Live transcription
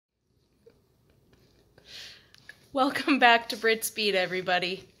Welcome back to Brit Speed,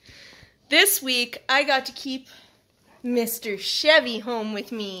 everybody. This week, I got to keep Mr. Chevy home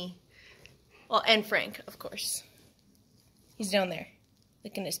with me. Well, and Frank, of course. He's down there,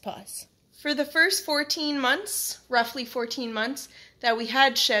 licking his paws. For the first 14 months, roughly 14 months, that we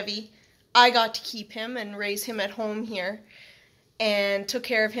had Chevy, I got to keep him and raise him at home here. And took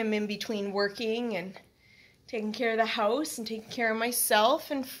care of him in between working and taking care of the house and taking care of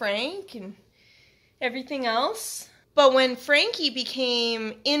myself and Frank and everything else. But when Frankie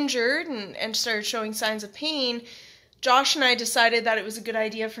became injured and started showing signs of pain, Josh and I decided that it was a good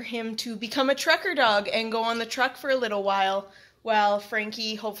idea for him to become a trucker dog and go on the truck for a little while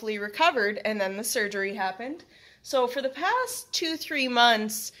Frankie hopefully recovered, and then the surgery happened. So for the past 2-3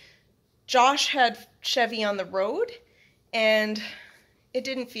 months, Josh had Chevy on the road, and it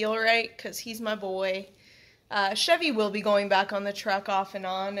didn't feel right because he's my boy. Chevy will be going back on the truck off and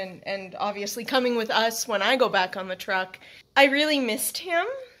on, and obviously coming with us when I go back on the truck. I really missed him,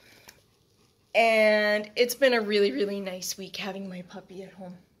 and it's been a really, really nice week having my puppy at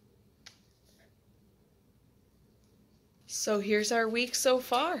home. So here's our week so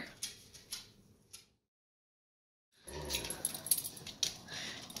far.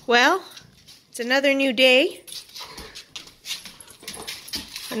 Well, it's another new day.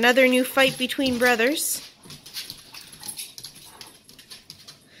 Another new fight between brothers.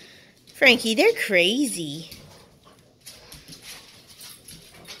 Frankie, they're crazy.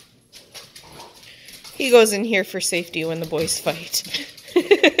 He goes in here for safety when the boys fight.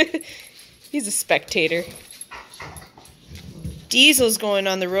 He's a spectator. Diesel's going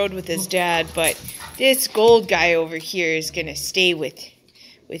on the road with his dad, but this gold guy over here is gonna stay with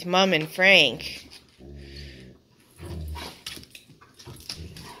Mom and Frank.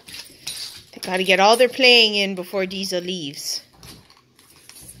 They gotta get all their playing in before Diesel leaves.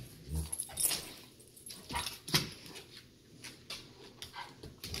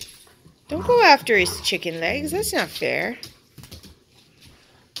 Don't go after his chicken legs. That's not fair.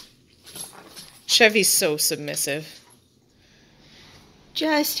 Chevy's so submissive.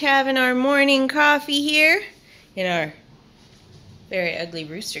 Just having our morning coffee here in our very ugly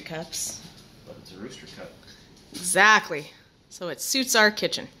rooster cups. But it's a rooster cup. Exactly. So it suits our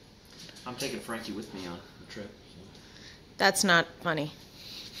kitchen. I'm taking Frankie with me on the trip. That's not funny.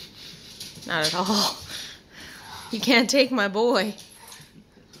 Not at all. You can't take my boy.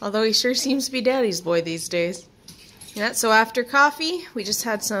 Although he sure seems to be Daddy's boy these days. Yeah, so after coffee, we just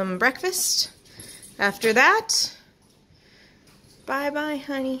had some breakfast. After that, bye-bye,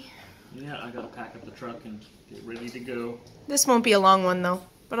 honey. Yeah, I gotta pack up the truck and get ready to go. This won't be a long one, though,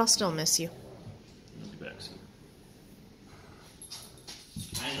 but I'll still miss you. I'll be back soon.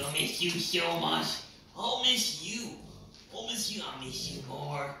 I'm gonna miss you so much. I'll miss you. I'll miss you. I'll miss you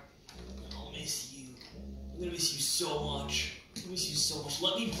more. I'll miss you. I'm gonna miss you so much. I miss you so much.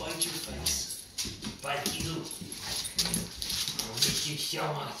 Let me bite your face. Bite you. I'll miss you so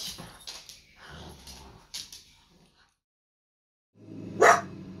much.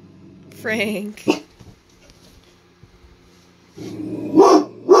 Frank.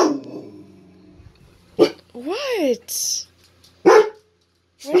 What?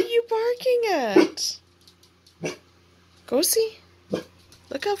 What are you barking at? Go see.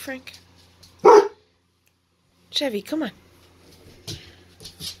 Look out, Frank. Chevy, come on.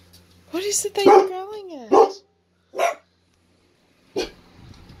 What is it that you're growling at?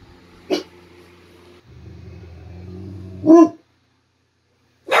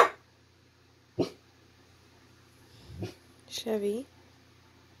 Chevy.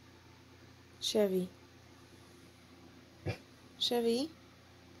 Chevy. Chevy.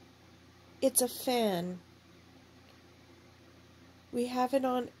 It's a fan. We have it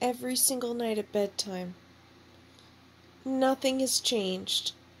on every single night at bedtime. Nothing has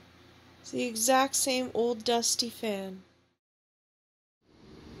changed. It's the exact same old dusty fan.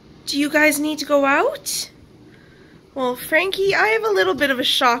 Do you guys need to go out? Well, Frankie, I have a little bit of a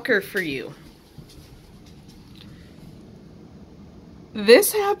shocker for you.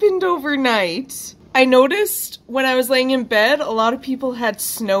 This happened overnight. I noticed when I was laying in bed, a lot of people had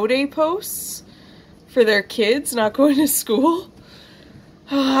snow day posts for their kids not going to school.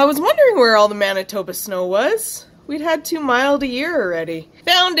 I was wondering where all the Manitoba snow was. We'd had 2 mild a year already.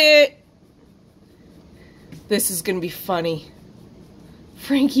 Found it! This is gonna be funny.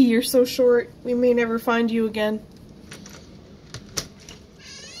 Frankie, you're so short. We may never find you again.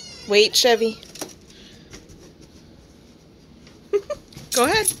 Wait, Chevy. Go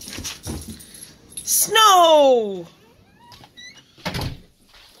ahead. Snow!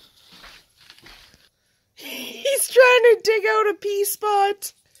 He's trying to dig out a pea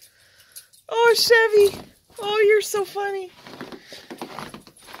spot. Oh, Chevy. Oh, you're so funny.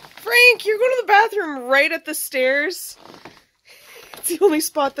 Frank, you're going to the bathroom right at the stairs. It's the only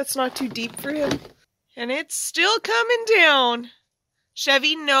spot that's not too deep for him. And it's still coming down.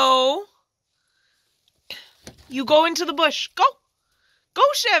 Chevy, no. You go into the bush. Go. Go,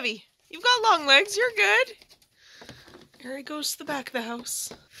 Chevy. You've got long legs. You're good. There he goes to the back of the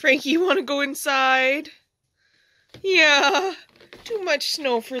house. Frankie, you want to go inside? Yeah. Too much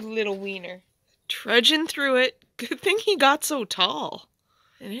snow for the little wiener. Trudging through it. Good thing he got so tall.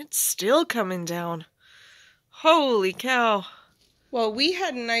 And it's still coming down. Holy cow. Well, we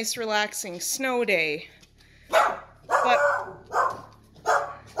had a nice relaxing snow day. But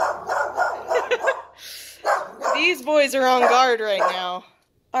these boys are on guard right now.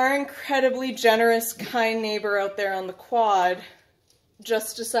 Our incredibly generous, kind neighbor out there on the quad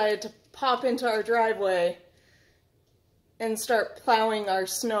just decided to pop into our driveway and start plowing our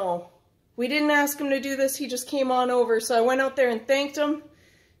snow. We didn't ask him to do this, he just came on over, so I went out there and thanked him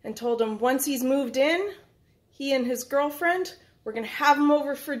and told him once he's moved in, he and his girlfriend, we're going to have him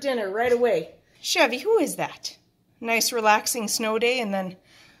over for dinner right away. Chevy, who is that? Nice relaxing snow day, and then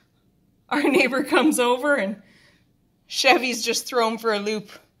our neighbor comes over and Chevy's just thrown for a loop.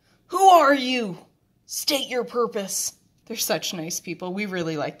 Who are you? State your purpose. They're such nice people. We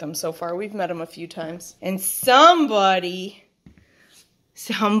really like them so far. We've met them a few times. And somebody's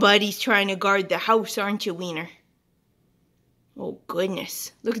trying to guard the house, aren't you, Wiener? Oh,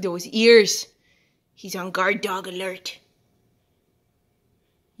 goodness. Look at those ears. He's on guard dog alert.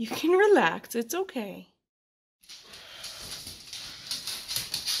 You can relax. It's okay.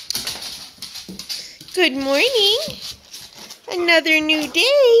 Good morning. Another new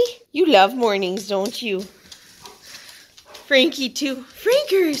day. You love mornings, don't you? Frankie, too.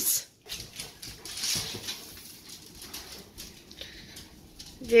 Frankers!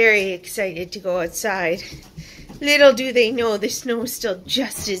 Very excited to go outside. Little do they know the snow's still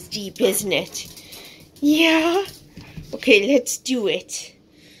just as deep, isn't it? Yeah? Okay, let's do it.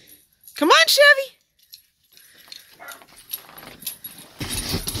 Come on, Chevy!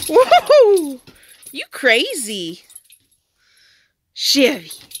 Whoa! You crazy.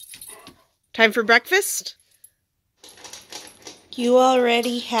 Chevy. Time for breakfast? You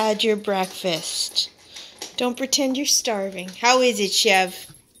already had your breakfast. Don't pretend you're starving. How is it, Chev?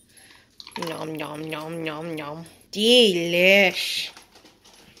 Nom, nom, nom, nom, nom. Delish.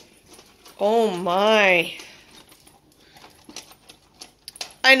 Oh my.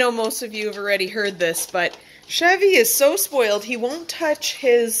 I know most of you have already heard this, but Chevy is so spoiled he won't touch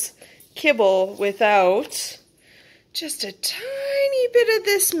his kibble without just a tiny bit of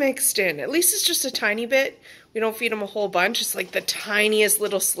this mixed in. At least it's just a tiny bit. We don't feed him a whole bunch. It's like the tiniest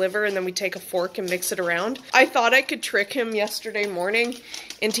little sliver, and then we take a fork and mix it around. I thought I could trick him yesterday morning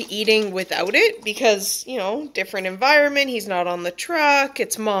into eating without it because, you know, different environment. He's not on the truck.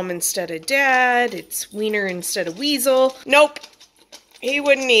 It's mom instead of dad. It's Wiener instead of Weasel. Nope. He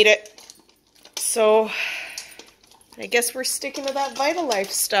wouldn't eat it. So I guess we're sticking to that Vitalife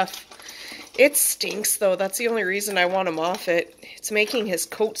stuff. It stinks, though. That's the only reason I want him off it. It's making his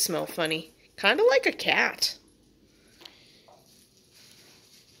coat smell funny. Kind of like a cat.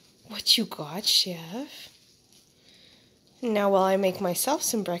 What you got, Chef? Now while I make myself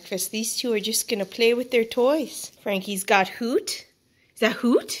some breakfast, these two are just going to play with their toys. Frankie's got Hoot. Is that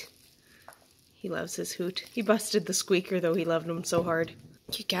Hoot? He loves his Hoot. He busted the squeaker, though. He loved him so hard.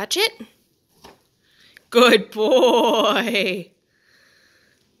 You catch it? Good boy.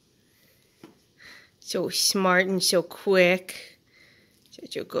 So smart and so quick.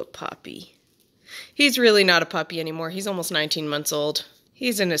 Such a good puppy. He's really not a puppy anymore. He's almost 19 months old.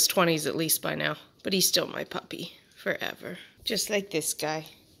 He's in his 20s at least by now. But he's still my puppy. Forever. Just like this guy.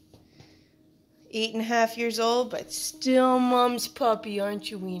 8.5 years old, but still mom's puppy, aren't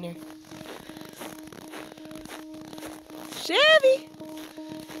you, Wiener? Chevy!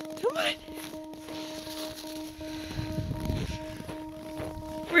 Come on.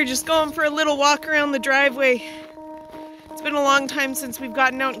 We're just going for a little walk around the driveway. It's been a long time since we've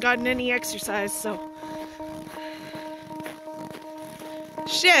gotten out and gotten any exercise, so.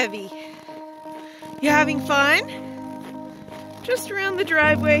 Chevy, you having fun? Just around the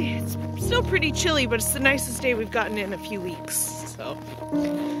driveway. It's still pretty chilly, but it's the nicest day we've gotten in a few weeks, so.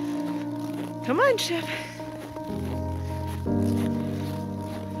 Come on, Chev.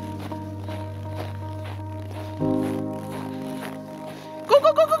 Go,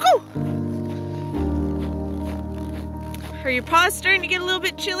 go, go, go, go! Are your paws starting to get a little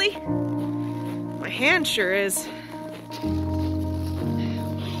bit chilly? My hand sure is.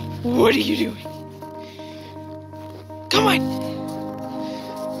 What are you doing? Come on!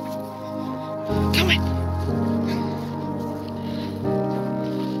 Come on!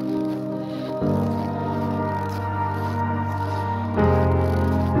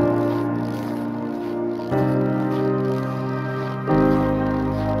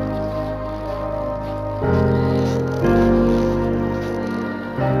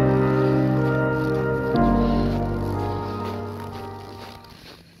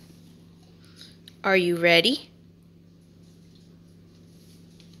 Are you ready?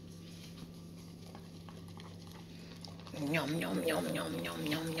 Yum, yum, yum, yum, yum,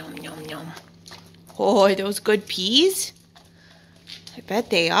 yum, yum, yum, yum. Oh, are those good peas? I bet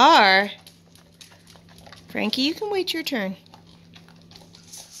they are. Frankie, you can wait your turn.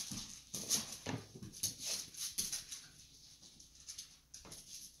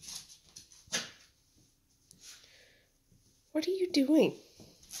 What are you doing?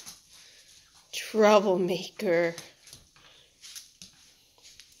 Troublemaker.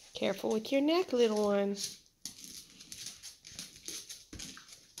 Careful with your neck, little one.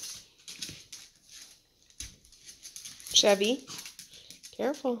 Chevy,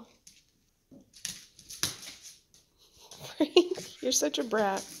 careful. Frank, you're such a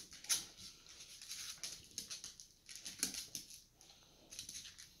brat.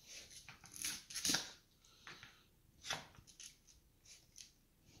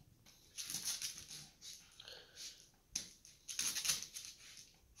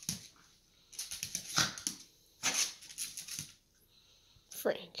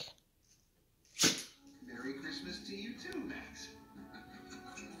 Frank. Merry Christmas to you too, Max.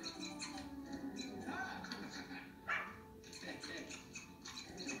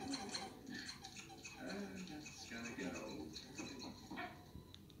 Just gonna go.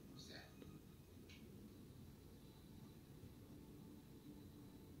 What's that?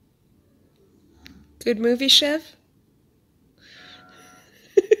 Good movie, Chev?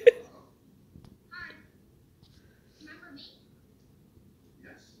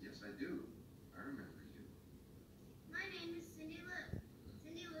 Yes, I do. I remember you. My name is Cindy Lou.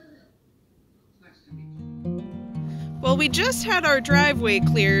 Cindy Lou Who. Nice to meet you. Well, we just had our driveway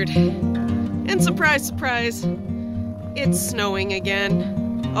cleared. And surprise, surprise, it's snowing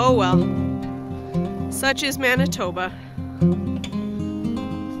again. Oh well. Such is Manitoba.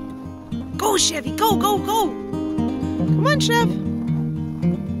 Go, Chevy! Go, go, go! Come on, Chev.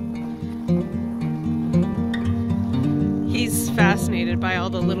 He's fascinated by all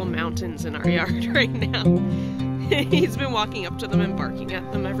the little mountains in our yard right now. He's been walking up to them and barking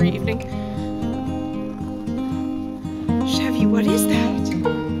at them every evening. Chevy, what is that?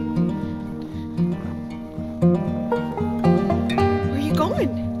 Where are you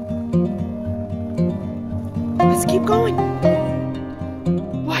going? Let's keep going.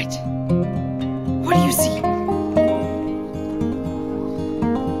 What? What do you see?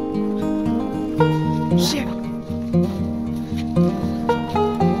 Chevy.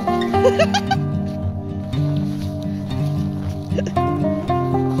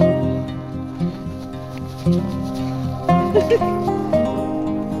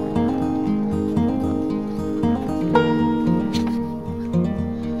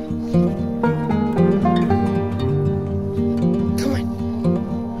 Come on.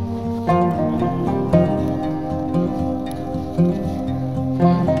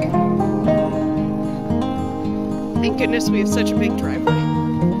 Thank goodness we have such a big driveway.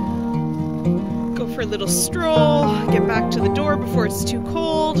 Go for a little stroll, get back to the door before it's too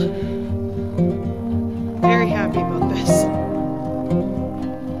cold. Very happy about this.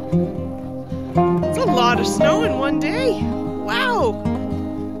 It's a lot of snow in one day. Wow.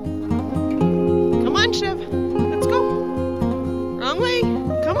 Come on, Chev. Let's go. Wrong way.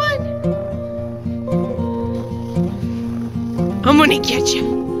 Come on. I'm gonna get you.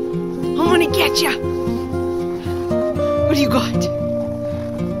 I'm gonna get you. What do you got?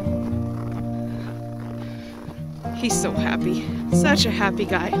 He's so happy. Such a happy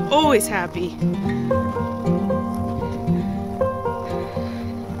guy. Always happy.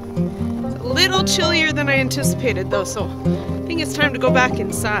 It's a little chillier than I anticipated though, so I think it's time to go back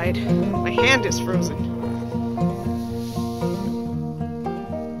inside. My hand is frozen.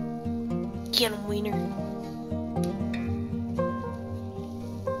 Get him, Wiener.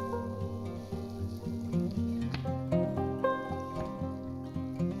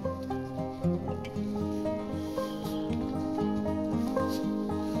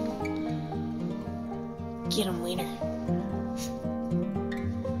 Get him, Wiener.